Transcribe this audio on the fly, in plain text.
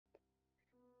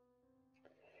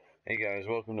Hey guys,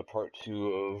 welcome to part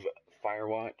 2 of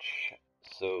Firewatch.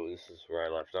 So this is where I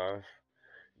left off.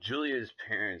 Julia's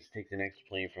parents take the next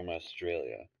plane from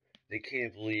Australia. They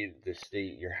can't believe the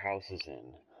state your house is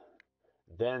in.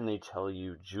 Then they tell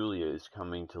you Julia is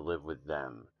coming to live with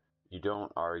them. You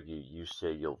don't argue, you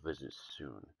say you'll visit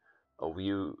soon. A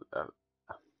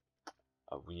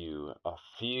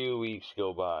few weeks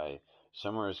go by.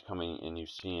 Summer is coming and you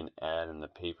see an ad in the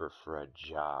paper for a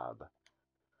job.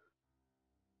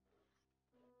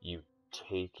 You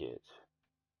take it.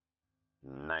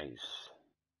 Nice.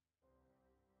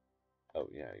 Oh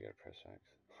yeah, I gotta press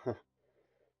X.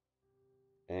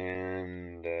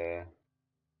 And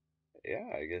yeah,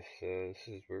 I guess this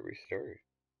is where we start.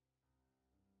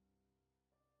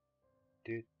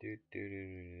 Do do do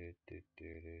do do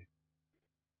do do.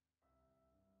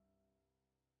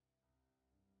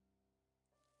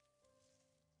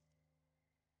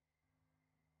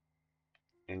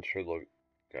 Enter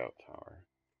lookout tower.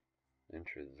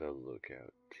 Enter the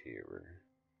lookout tower.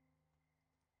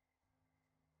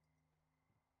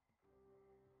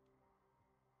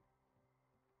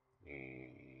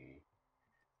 Nee.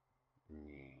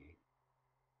 Nee.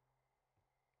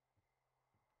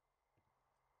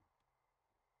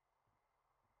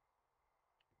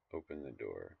 Open the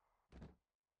door.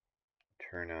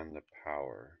 Turn on the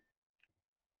power.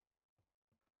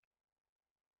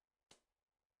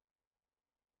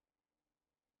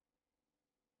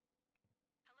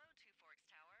 Hello, Two Forks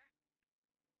Tower.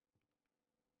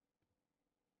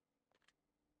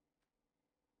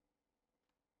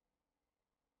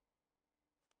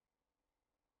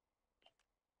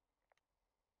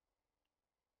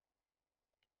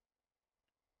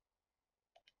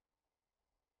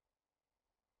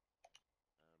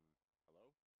 Hello?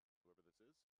 Whoever this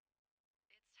is?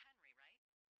 It's Henry, right?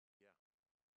 Yeah.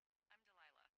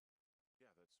 I'm Delilah.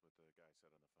 Yeah, that's what the guy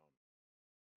said on the phone.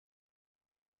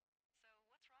 So,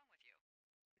 what's wrong with you?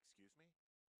 Excuse me?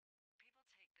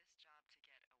 People take this job to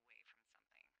get away from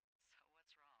something. So,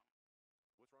 what's wrong?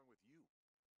 What's wrong with you?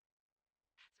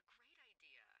 That's a great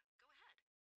idea. Go ahead.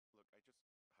 Look, I just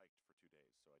hiked for 2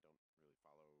 days, so I don't really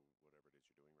follow whatever it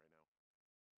is you're doing right now.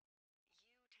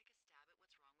 You take a stab at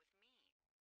what's wrong with me.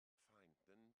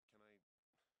 Fine, then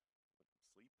can I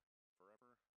sleep forever?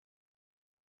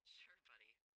 Sure,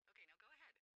 buddy. Okay, now go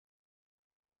ahead.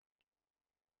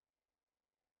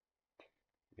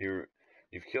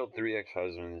 You've killed 3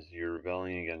 ex-husbands. You're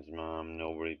rebelling against mom.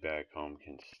 Nobody back home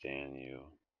can stand you.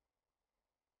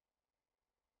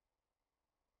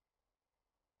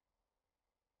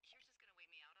 You're just gonna wait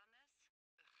me out on this?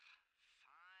 Ugh,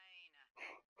 fine.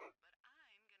 But I'm gonna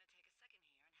take a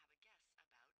second here and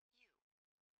have a guess about you.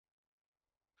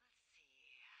 Let's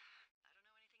see. I don't know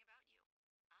anything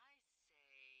about you. I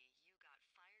say you got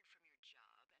fired from your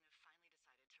job and have finally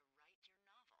decided to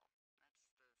write your novel.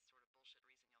 That's the sort of bullshit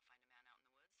reason you'll find a man out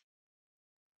in the woods.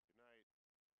 Good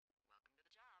night. Welcome to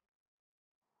the job.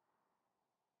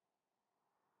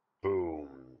 Boom.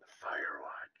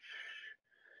 Firewatch.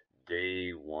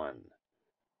 Day 1.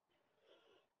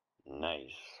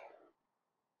 Nice.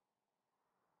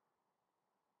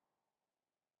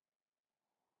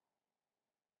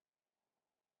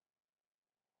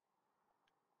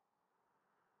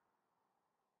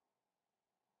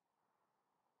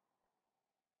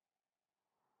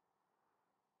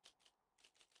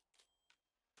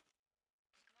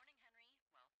 Good morning, Henry.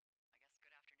 Well, I guess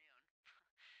good afternoon.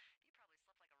 You probably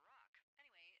slept like a rock. Anyway,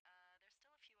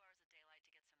 there's still a few hours of daylight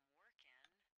to get some work in.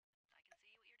 I can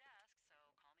see you at your desk, so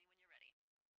call me when you're ready.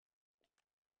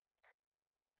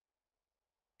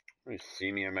 You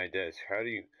see me on my desk. How do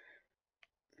you...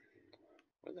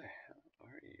 Where the hell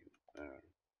are you? Hey,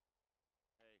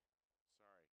 sorry, guess I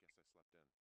slept in.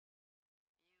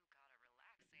 You got a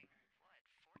relaxing,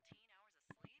 what, 14 hours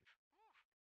of sleep? Whew,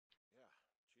 Yeah,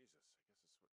 Jesus, I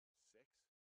guess it's what, 6?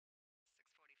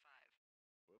 6:45.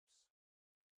 Whoops.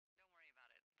 Don't worry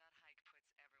about it. That hike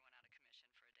puts everyone out of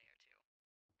commission for a day or two.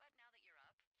 But now that you're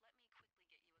up, let me quickly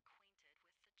get you acquainted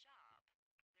with the job.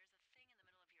 There's a thing in the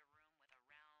middle of your room with a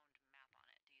round map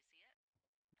on it. Do you see it?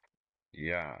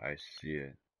 Yeah, I see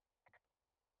it.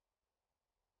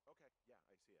 Okay, yeah,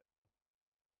 I see it.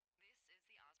 This is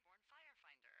the Osborne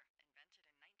Firefinder, invented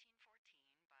in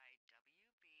 1914 by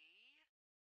W.B.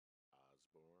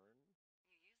 Osborne?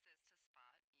 You use this to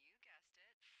spot, you guessed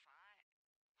it,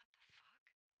 What the fuck?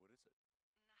 What is it?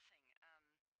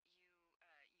 Nothing.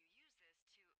 You use this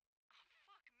to. Oh,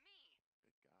 fuck me! Good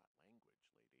God, language,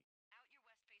 lady. Out your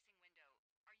west-facing window.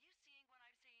 Are you seeing what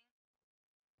I'm seeing?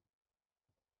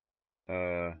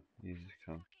 You Are just those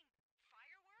come. fucking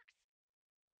fireworks?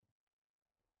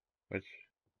 Which?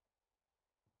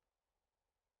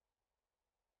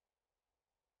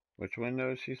 Which window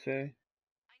does she say?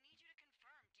 I need you to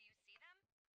confirm. Do you see them?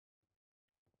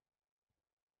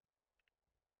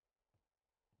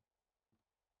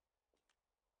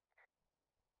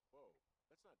 Whoa,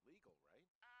 that's not legal, right?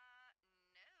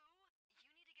 No. You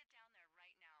need to get down there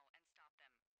right now and stop them.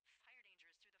 Fire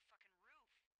danger is through the fucking roof.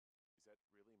 Is that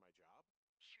really my job?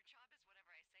 Your job is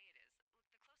whatever I say it is. Look,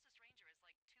 the closest ranger is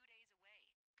like 2 days away.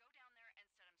 Go down there and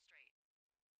set him straight.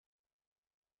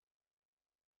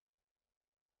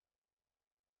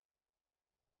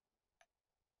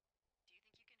 Do you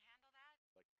think you can handle that?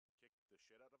 Like, kick the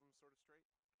shit out of him sort of straight?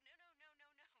 No, no, no, no,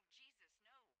 no. Jesus,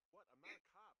 no. What? I'm not a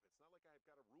cop. It's not like I've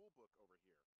got a rule book over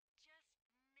here.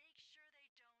 Just make sure they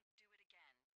don't do it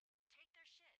again. Take their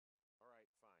shit. All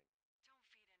right, fine. Don't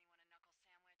feed anyone a knuckle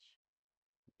sandwich.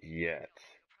 Yet.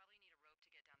 You'll probably need a rope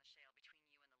to get down the shale between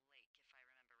you and the lake, if I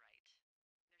remember right.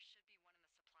 There should be one in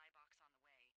the supply box on the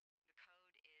way. The code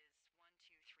is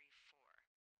 1234.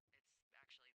 It's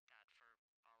actually that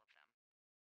for all of them.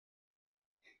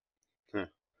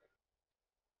 Huh.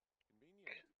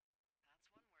 Convenient.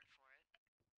 That's one word for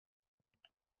it.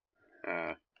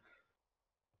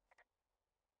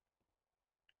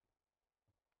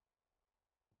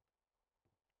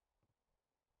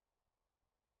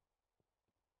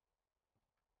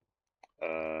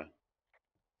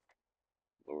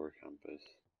 Lower compass.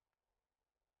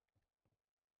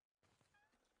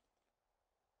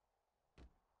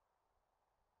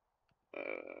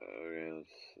 Okay,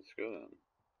 let's go then.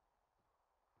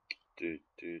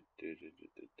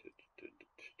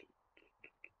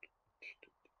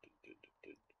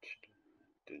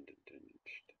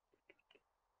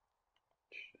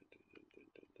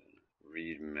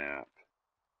 Read map.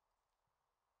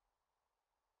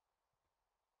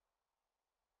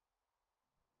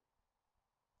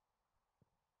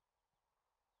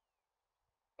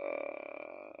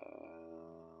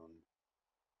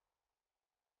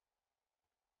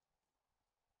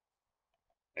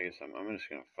 I guess I'm just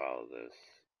gonna follow this.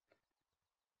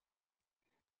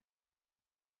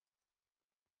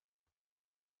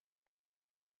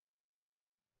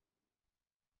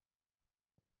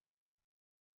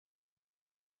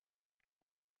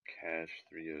 Cache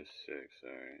 306. All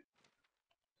right.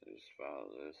 So just follow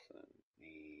this then.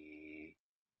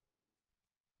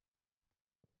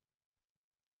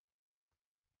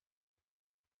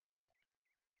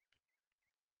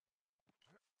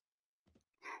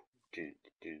 Dun,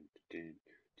 dun, dun,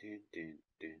 dun, dun, dun,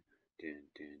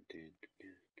 dun, dun, dun,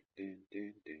 dun,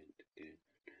 dun, dun, dun.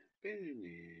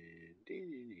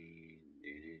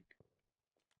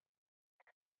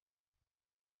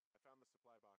 I found the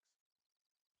supply box.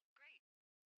 Great.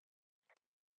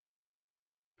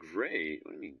 Great?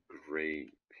 What do you mean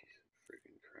great? Piece of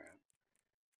freaking crap.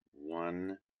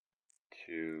 1,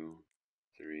 2,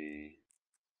 3,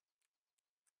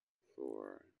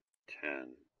 4,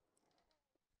 10.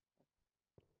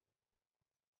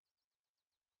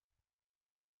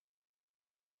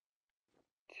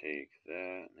 Take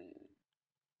that, man.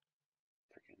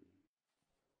 Freaking.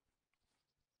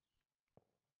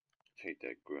 Take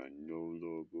that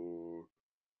granola bar.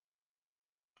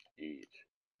 Eat.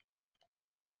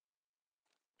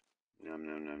 Nom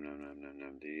nom nom nom nom nom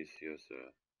nom.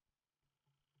 Deliciosa.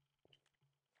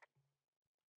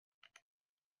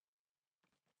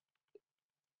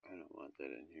 I don't want that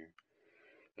in here.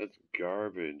 That's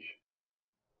garbage.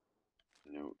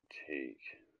 Note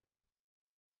take.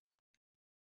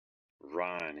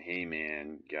 Ron, hey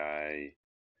man, guy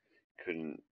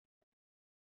couldn't.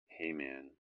 Hey man,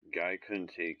 guy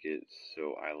couldn't take it,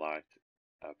 so I locked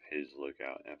up his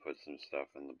lookout and put some stuff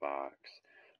in the box.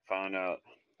 Found out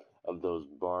of those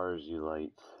bars you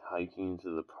liked hiking to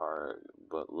the park,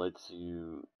 but lets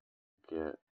you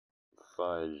get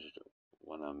fudged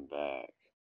when I'm back.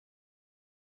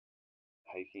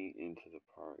 Hiking into the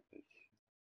park,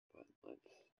 but let's.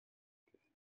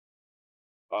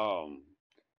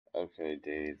 Okay,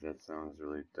 Dave, that sounds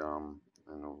really dumb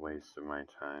and a waste of my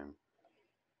time.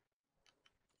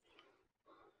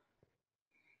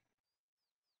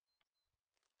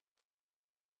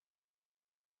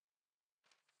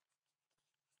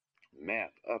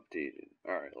 Map updated.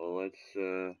 Alright, well, let's,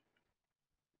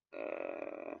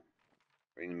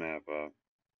 bring the map up.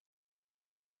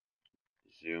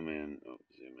 Zoom in. Oh,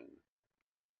 zoom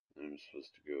in. I'm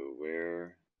supposed to go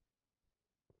where?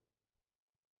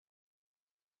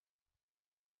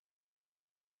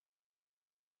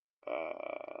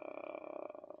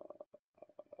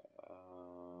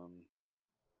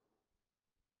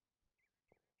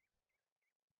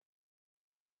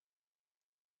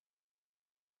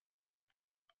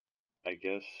 I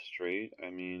guess straight. I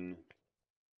mean,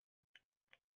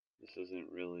 this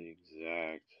isn't really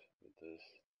exact. with this.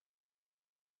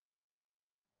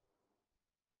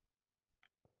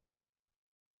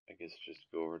 I guess just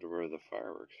go over to where the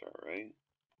fireworks are, right?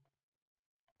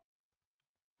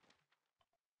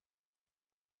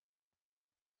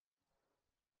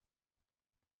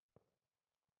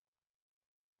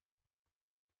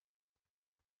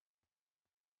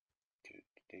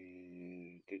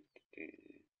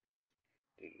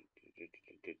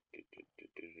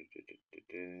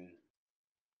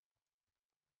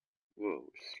 Whoa,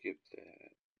 skip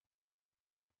that.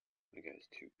 My guy's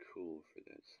too cool for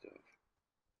that stuff.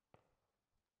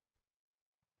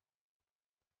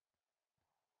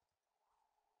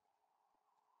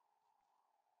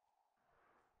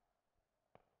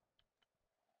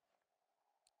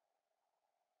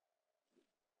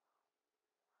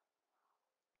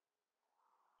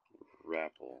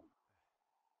 Rapple.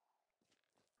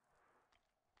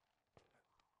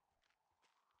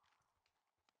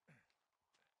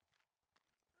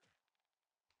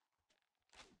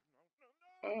 No, no,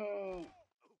 no! Oh,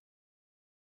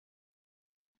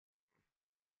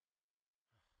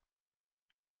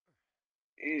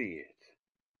 idiot.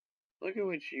 Look at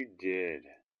what you did.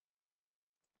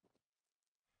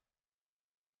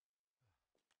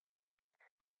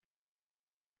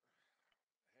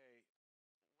 Hey,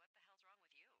 What the hell's wrong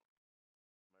with you?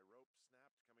 my rope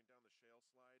snapped coming down the shale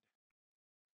slide.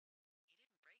 You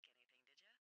didn't break anything, did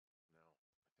ya?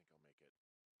 No, I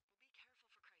think I'll make it. Well, be careful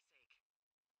for Christ's sake.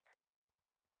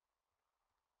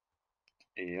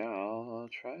 Yeah, I'll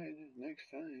try it next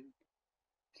time.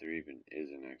 If there even is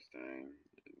a next time.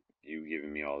 You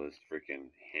giving me all this freaking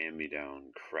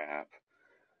hand-me-down crap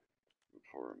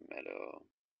for Meadow.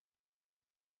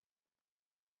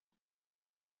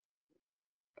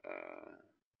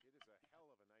 It is a hell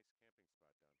of a nice camping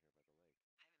spot down here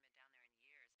by the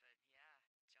lake. I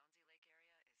haven't been down there in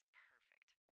years, but yeah, Jonesy Lake area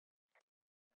is perfect.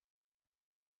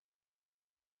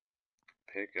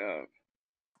 Pick up,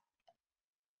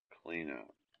 clean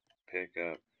up. Pick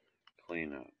up,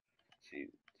 clean up. See,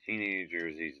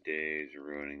 teenagers these days are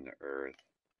ruining the earth.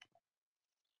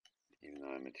 Even though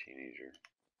I'm a teenager.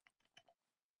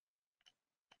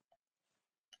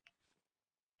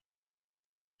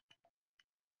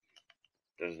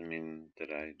 Doesn't mean that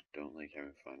I don't like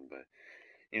having fun, but,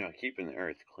 you know, keeping the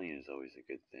earth clean is always a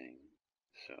good thing.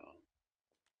 So,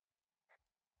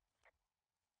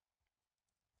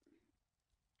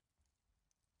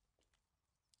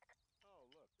 Oh,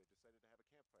 look, they decided to have a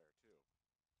campfire, too.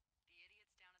 The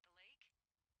idiots down at the lake?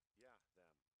 Yeah, them.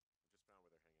 I just found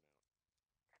where they're hanging out.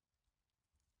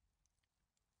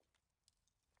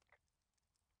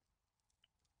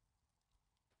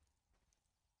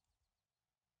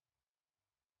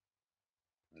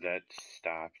 that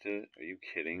stopped it? Are you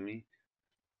kidding me?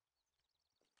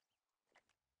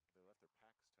 They left their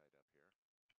packs tied up here.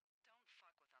 Don't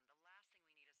fuck with them. The last thing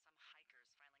we need is some hikers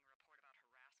filing a report about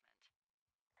harassment.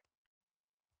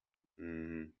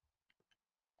 Mm-hmm.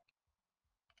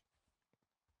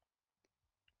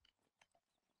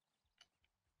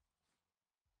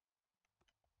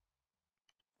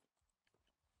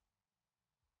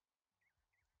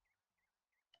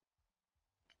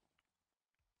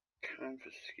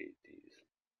 Confiscate these.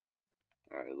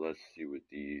 Alright, let's see what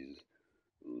these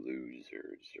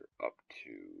losers are up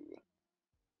to.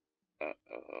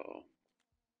 Uh-oh.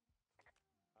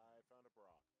 I found a bra.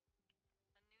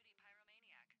 A nudie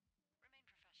pyromaniac. Remain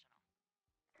professional.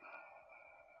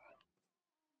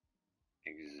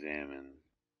 Examine.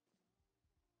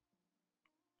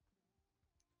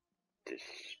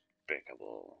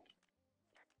 Despicable.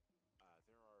 There are,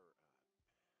 panties?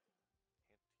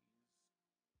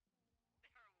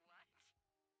 There are what?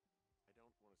 I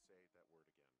don't want to say that word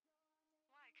again.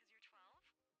 Why, 'cause you're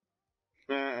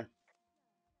 12?